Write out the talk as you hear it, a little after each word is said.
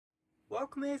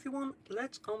Welcome everyone,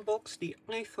 let's unbox the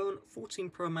iPhone 14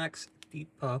 Pro Max Deep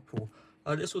Purple.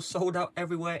 This was sold out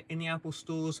everywhere in the Apple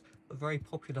stores, a very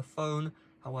popular phone.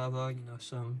 However,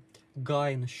 some guy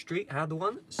in the street had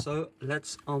one, so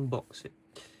let's unbox it.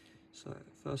 So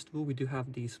first of all, we do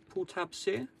have these pull tabs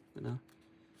here. I'm gonna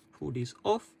pull these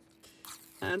off.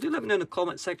 And do let me know in the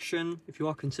comment section if you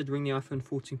are considering the iPhone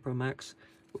 14 Pro Max,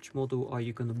 which model are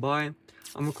you gonna buy?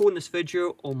 I'm recording this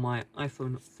video on my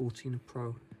iPhone 14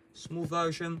 Pro small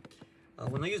version.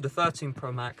 When I used the 13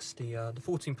 Pro Max, the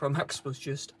 14 Pro Max was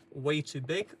just way too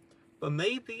big, but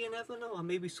maybe, you never know, I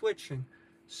may be switching.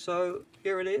 So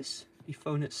here it is, the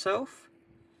phone itself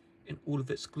in all of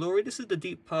its glory. This is the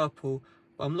Deep Purple,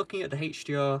 but I'm looking at the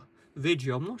HDR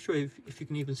video. I'm not sure if you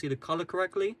can even see the color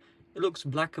correctly. It looks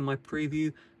black in my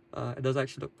preview. It does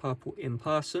actually look purple in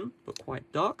person, but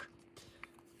quite dark.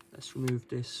 Let's remove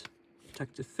this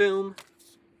protective film,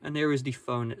 and there is the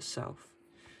phone itself.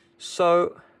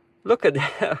 So look at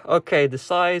that. Okay, the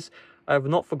size I have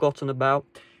not forgotten about.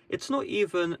 It's not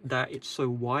even that it's so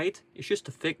wide, it's just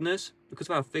the thickness. Because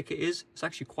of how thick it is, it's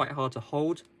actually quite hard to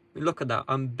hold. I mean, look at that,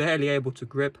 I'm barely able to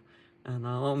grip, and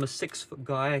I'm a 6-foot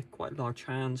guy, quite large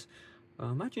hands.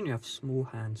 Imagine you have small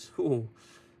hands. Oh,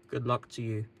 good luck to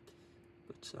you.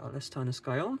 But let's turn this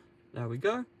guy on. There we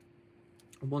go.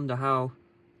 I wonder how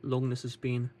long this has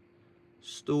been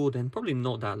stored in. Probably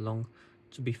not that long,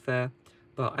 to be fair.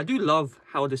 But I do love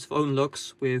how this phone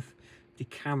looks with the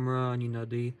camera and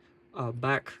the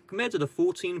back compared to the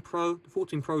 14 Pro. The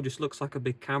 14 Pro just looks like a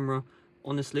big camera.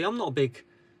 Honestly, I'm not a big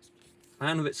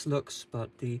fan of its looks,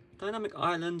 but the dynamic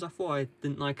islands, I thought I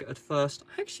didn't like it at first.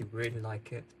 I actually really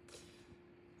like it.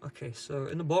 Okay, so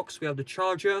in the box we have the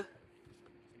charger.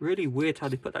 Really weird how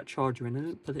they put that charger in. I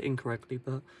didn't put it in correctly,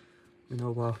 but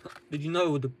did you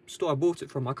know the store I bought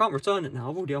it from, I can't return it now.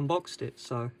 I've already unboxed it,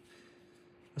 so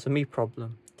that's a me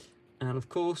problem. And of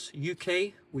course,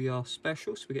 UK, we are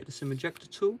special, so we get the SIM ejector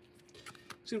tool.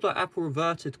 Seems like Apple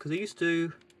reverted, because they used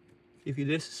to give you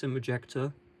this SIM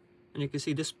ejector, and you can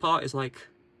see this part is like,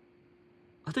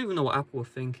 I don't even know what Apple were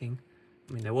thinking.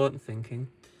 I mean, they weren't thinking.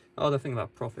 Oh, they're thinking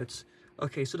about profits.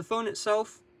 Okay, so the phone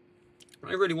itself,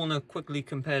 I really want to quickly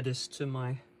compare this to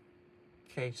my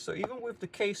case. So even with the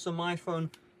case on my iPhone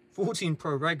 14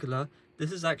 Pro regular,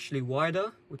 this is actually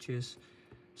wider, which is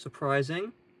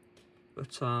surprising.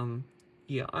 But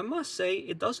yeah, I must say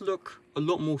it does look a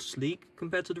lot more sleek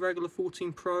compared to the regular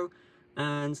 14 Pro,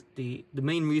 and the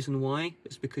main reason why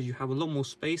is because you have a lot more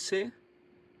space here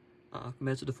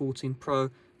compared to the 14 Pro.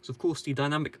 Because of course the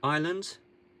dynamic island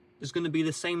is going to be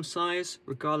the same size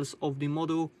regardless of the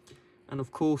model, and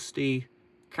of course the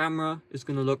camera is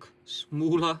going to look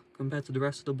smaller compared to the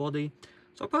rest of the body.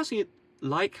 So I personally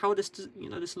like how this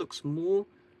this looks more.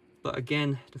 But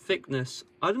again, the thickness,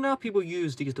 I don't know how people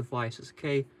use these devices,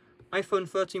 okay? iPhone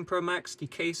 13 Pro Max, the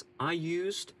case I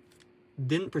used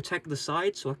didn't protect the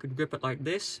side, so I could grip it like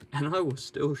this, and I was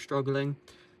still struggling.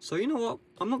 So you know what?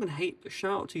 I'm not going to hate.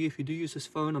 Shout out to you if you do use this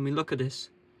phone. I mean, look at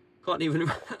this. Can't even,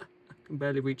 I can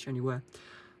barely reach anywhere.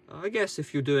 I guess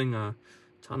if you're doing a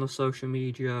ton of social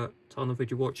media, ton of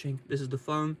video watching, this is the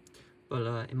phone.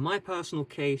 But in my personal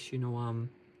case, I'm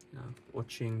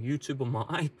watching YouTube on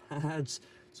my iPads,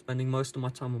 spending most of my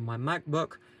time on my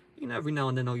MacBook. Every now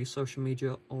and then I'll use social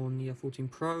media on the 14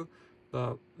 Pro,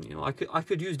 but I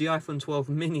could use the iPhone 12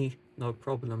 mini no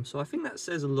problem. So I think that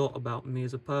says a lot about me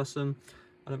as a person.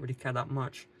 I don't really care that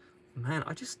much. Man,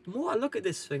 the more I look at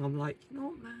this thing, I'm like, you know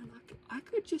what, man, I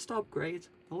could just upgrade.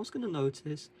 No one's gonna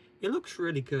notice. It looks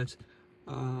really good.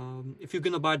 If you're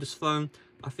gonna buy this phone,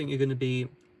 I think you're gonna be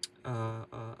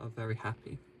very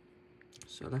happy.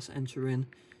 So let's enter in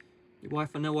the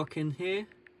Wi-Fi network in here.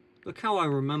 Look how I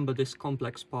remember this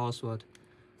complex password.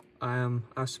 I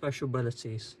have special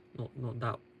abilities, not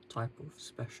that type of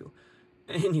special.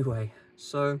 Anyway,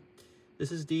 so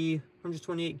this is the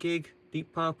 128 gig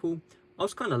Deep Purple. I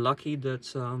was kind of lucky that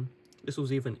this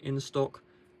was even in stock,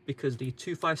 because the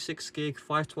 256 gig,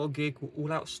 512 gig were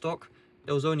all out of stock.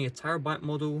 There was only a terabyte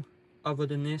model other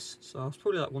than this, so I was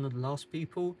probably like one of the last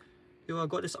people who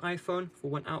got this iPhone before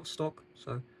it went out of stock.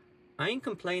 So I ain't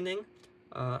complaining.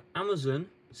 Amazon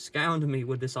scammed me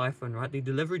with this iPhone, right? The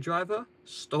delivery driver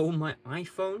stole my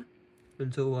iPhone.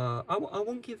 Until I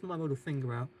won't give my middle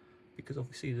finger out, because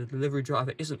obviously the delivery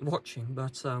driver isn't watching.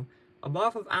 But on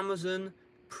behalf of Amazon,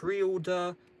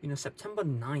 pre-order, September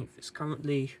 9th. It's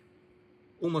currently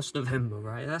almost November,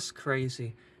 right? That's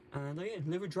crazy. And yeah,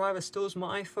 delivery driver steals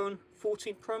my iPhone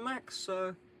 14 Pro Max.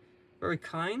 So very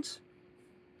kind.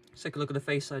 Let's take a look at the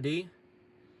Face ID.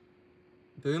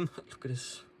 Boom. Look at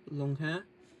this long hair.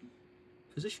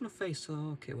 Position of face.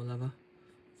 Oh, okay, whatever.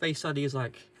 Face ID is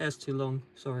like, hair's too long.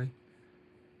 Sorry.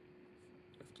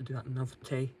 to do that another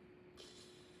day.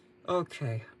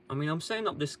 Okay, I mean, I'm setting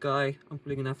up this guy. I'm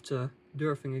probably gonna have to do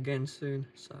everything again soon,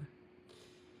 so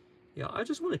yeah, I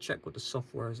just want to check what the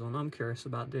software is on. I'm curious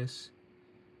about this.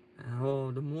 And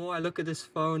oh, the more I look at this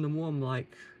phone, the more I'm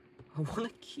like, I want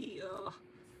to keep.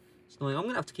 It's annoying. I'm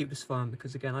gonna have to keep this phone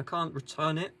because again, I can't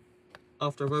return it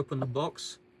after I've opened the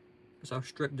box. That's how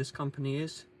strict this company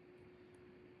is.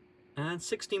 And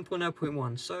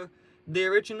 16.0.1. So the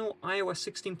original iOS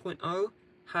 16.0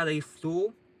 had a flaw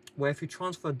where if you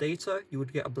transfer data, you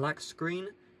would get a black screen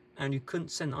and you couldn't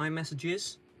send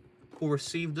iMessages or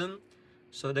receive them.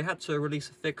 So they had to release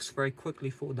a fix very quickly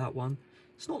for that one.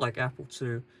 It's not like Apple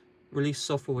to release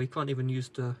software where you can't even use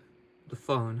the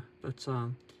phone, but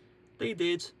they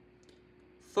did.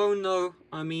 Phone though,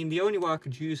 I mean, the only way I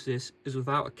could use this is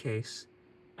without a case,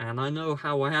 and I know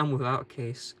how I am without a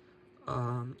case.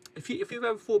 If you've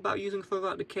ever thought about using a phone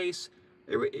without the case,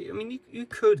 I mean, you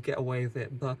could get away with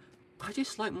it, but I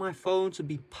just like my phone to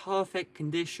be perfect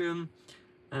condition.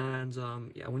 And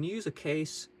yeah, when you use a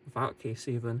case, without a case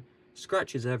even,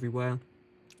 scratches everywhere.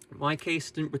 My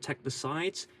case didn't protect the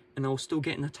sides, and I was still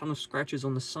getting a ton of scratches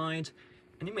on the side.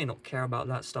 And you may not care about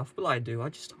that stuff, but I do. I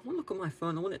want to look at my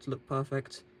phone, I want it to look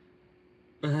perfect.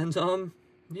 And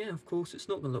yeah, of course, it's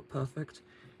not gonna look perfect.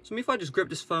 So if I just grip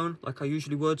this phone like I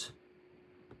usually would,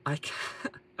 I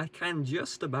can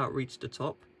just about reach the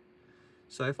top.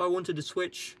 So if I wanted to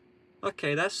switch,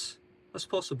 okay, that's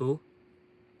possible.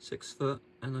 6 foot,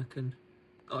 and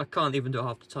I can't even do it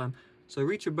half the time. So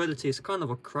reachability is kind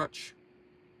of a crutch.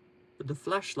 But the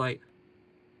flashlight,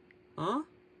 huh?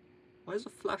 Why is the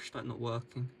flashlight not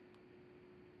working?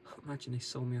 Imagine they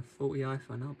sold me a faulty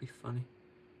iPhone, that would be funny.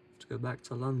 Have to go back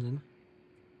to London.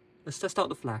 Let's test out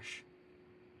the flash.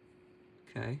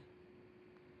 Okay.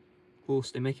 Of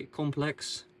course, they make it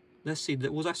complex. Let's see,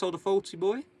 was I sold a faulty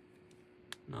boy?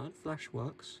 No, the flash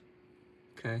works.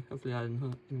 Okay, hopefully I didn't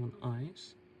hurt anyone's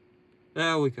eyes.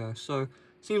 There we go. So,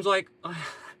 seems like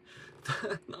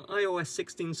the iOS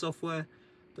 16 software,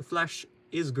 the flash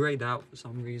is grayed out for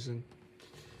some reason.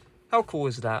 How cool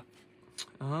is that?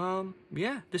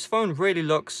 Yeah, this phone really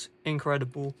looks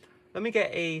incredible. Let me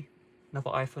get another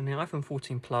iPhone here, iPhone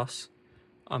 14 Plus.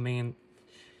 I mean,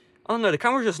 I don't know, the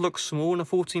camera just looks small in the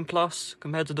 14 Plus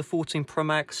compared to the 14 Pro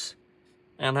Max.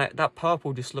 And that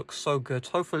purple just looks so good.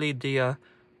 Hopefully the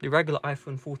regular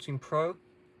iPhone 14 Pro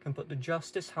can put the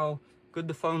justice how good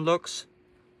the phone looks.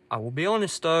 I will be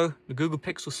honest though, the Google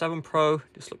Pixel 7 Pro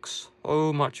just looks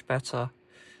so much better.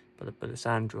 But it's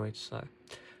Android, so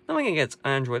nothing against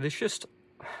Android. It's just,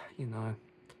 you know,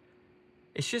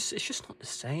 it's just not the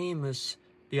same as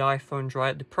the iPhones,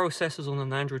 right? The processors on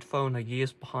an Android phone are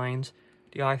years behind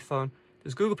the iPhone.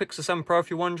 This Google Pixel 7 Pro, if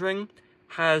you're wondering,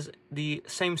 has the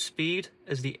same speed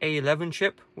as the A11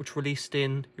 chip, which released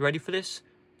in, you ready for this?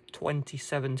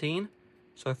 2017.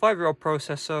 So a 5-year-old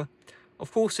processor.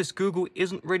 Of course, this Google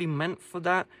isn't really meant for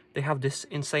that. They have this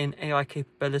insane AI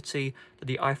capability that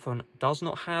the iPhone does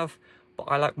not have. But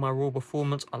I like my raw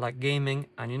performance, I like gaming,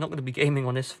 and you're not going to be gaming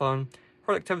on this phone.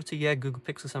 Productivity, yeah, Google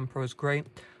Pixel 7 Pro is great.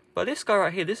 But this guy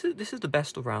right here, this is the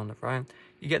best all-rounder, right?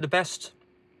 You get the best,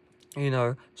 you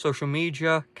know, social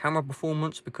media, camera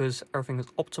performance, because everything is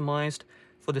optimized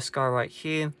for this guy right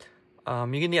here. You're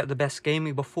going to get the best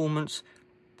gaming performance,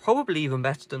 probably even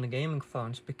better than the gaming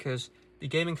phones, because the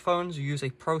gaming phones use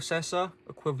a processor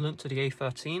equivalent to the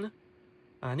A13.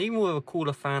 And even with a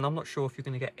cooler fan, I'm not sure if you're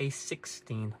going to get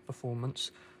A16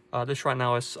 performance. This right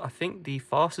now is, I think, the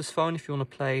fastest phone if you want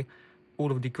to play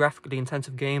all of the graphically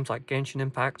intensive games like Genshin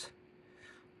Impact.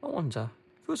 I wonder.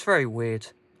 It feels very weird.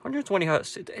 120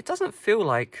 Hz, it doesn't feel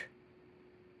like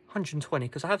 120,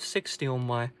 because I have 60 on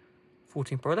my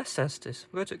 14 Pro. Let's test this.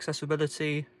 We'll go to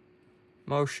accessibility,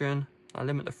 motion, I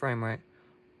limit the frame rate.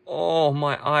 Oh,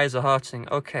 my eyes are hurting.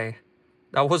 Okay,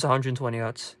 that was 120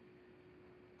 Hz.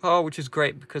 Oh, which is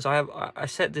great, because I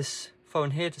set this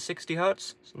phone here to 60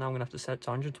 Hz, so now I'm going to have to set it to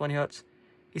 120 Hz.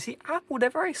 You see, Apple, they're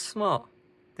very smart.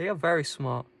 They are very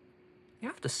smart. You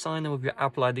have to sign in with your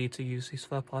Apple ID to use these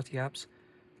third-party apps,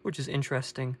 which is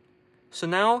interesting. So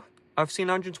now, I've seen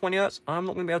 120 Hz, I'm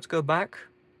not going to be able to go back.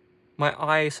 My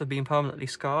eyes have been permanently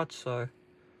scarred, so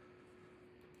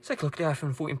let's take a look at the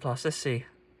iPhone 14 Plus, let's see.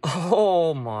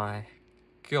 Oh my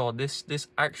god, this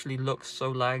actually looks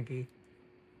so laggy.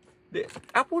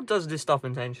 Apple does this stuff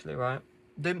intentionally, right?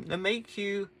 They make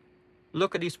you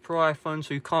look at these Pro iPhones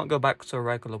so you can't go back to a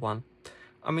regular one.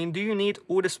 I mean, do you need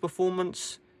all this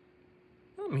performance?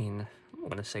 I mean, I'm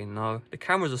not going to say no. The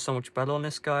cameras are so much better on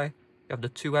this guy. You have the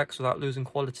 2x without losing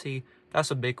quality.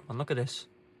 That's a big one. Look at this.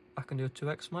 I can do a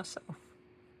 2x myself.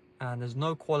 And there's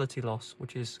no quality loss,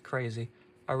 which is crazy.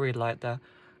 I really like that.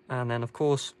 And then of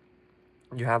course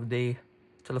you have the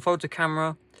telephoto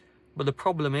camera. But the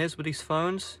problem is with these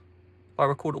phones, if I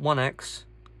record at 1x,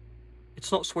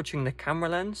 it's not switching the camera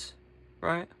lens,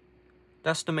 right?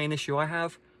 That's the main issue I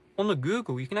have. On the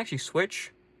Google, you can actually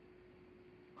switch.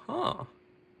 Huh.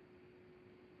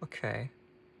 Okay.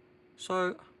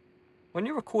 So, when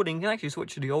you're recording, you can actually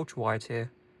switch to the ultra wide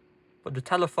here. But the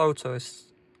telephoto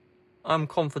is... I'm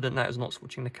confident that is not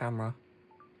switching the camera.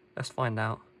 Let's find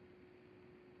out.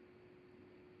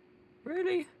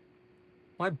 Really?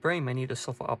 My brain may need a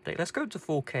software update. Let's go to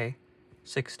 4K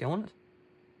 60. I want it.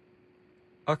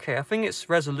 Okay, I think it's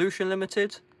resolution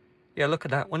limited. Yeah, look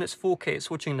at that. When it's 4K, it's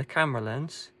switching the camera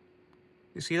lens.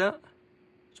 You see that?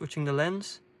 Switching the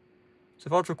lens. So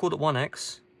if I were to record at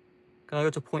 1x, can I go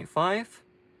to 0.5?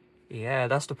 Yeah,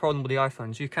 that's the problem with the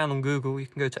iPhones. You can on Google, you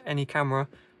can go to any camera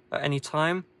at any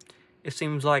time. It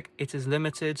seems like it is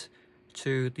limited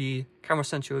to the camera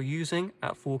sensor you're using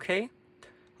at 4K.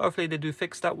 Hopefully they do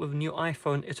fix that with a new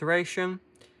iPhone iteration.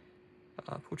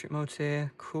 Portrait mode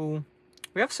here, cool.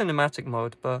 We have cinematic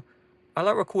mode, but I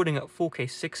like recording at 4K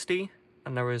 60,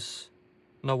 and there is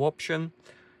no option,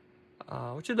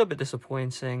 which is a little bit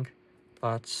disappointing.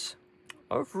 But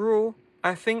overall,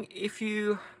 I think if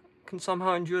you can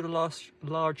somehow endure the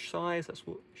large size, that's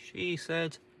what she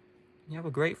said, you have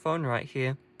a great phone right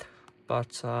here.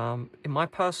 But in my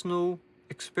personal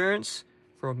experience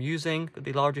from using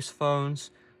the largest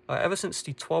phones, ever since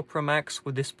the 12 Pro Max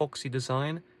with this boxy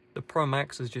design, the Pro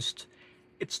Max is just,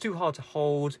 it's too hard to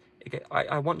hold.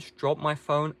 I once dropped my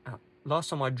phone. Last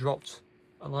time I dropped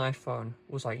an iPhone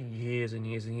was like years and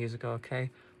years and years ago,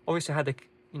 okay? Obviously I had the,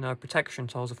 protection,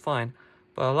 so I was fine.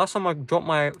 But last time I dropped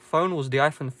my phone was the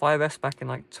iPhone 5S back in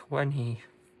like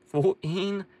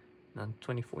 2014. No,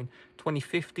 2014,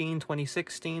 2015,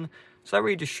 2016. So that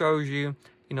really just shows you,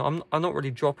 I'm not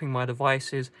really dropping my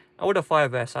devices. And with a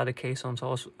 5S, I had a case on, so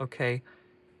I was okay.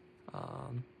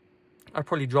 I'd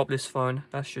probably drop this phone.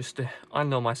 That's just, I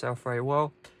know myself very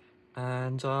well.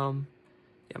 And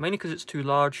yeah, mainly because it's too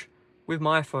large. With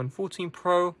my iPhone 14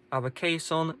 Pro, I have a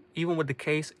case on. Even with the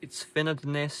case, it's thinner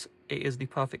than this. It is the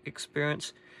perfect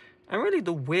experience. And really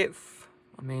the width,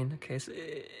 I mean, okay, so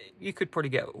you could probably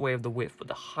get away with the width, but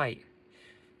the height.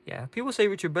 Yeah, people say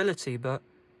reachability, but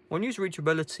when you use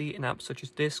reachability in apps such as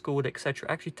Discord, etc.,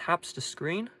 it actually taps the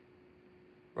screen,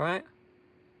 right?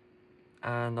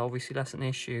 And obviously that's an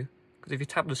issue. Because if you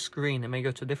tap the screen, it may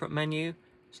go to a different menu,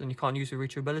 so then you can't use your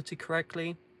reachability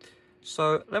correctly.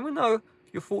 So let me know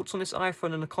your thoughts on this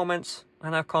iPhone in the comments.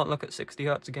 And I can't look at 60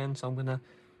 Hz again, so I'm going to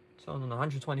turn on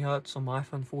 120 Hz on my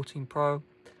iPhone 14 Pro.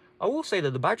 I will say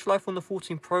that the battery life on the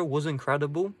 14 Pro was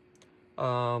incredible.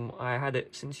 I had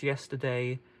it since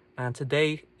yesterday, and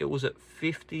today it was at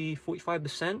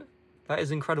 45%. That is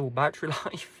incredible battery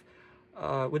life.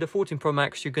 With the 14 Pro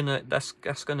Max,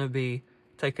 that's gonna be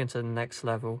taken to the next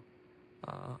level.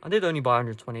 I did only buy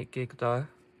 128 gig though.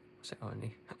 I say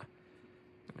only.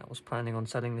 I was planning on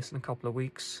selling this in a couple of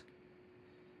weeks.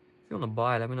 If you want to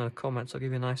buy, let me know in the comments. I'll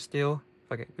give you a nice deal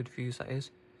if I get good views, that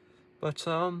is. But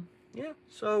yeah.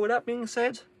 So with that being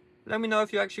said, let me know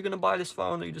if you're actually gonna buy this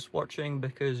phone, or you're just watching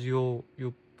because you're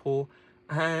poor.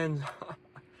 And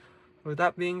with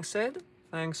that being said,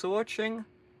 thanks for watching.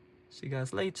 See you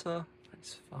guys later.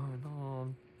 This phone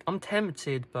on. I'm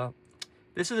tempted, but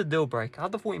this is a deal breaker. I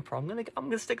have the 14 Pro. I'm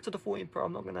gonna stick to the 14 Pro.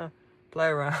 I'm not gonna play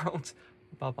around.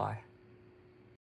 Bye bye.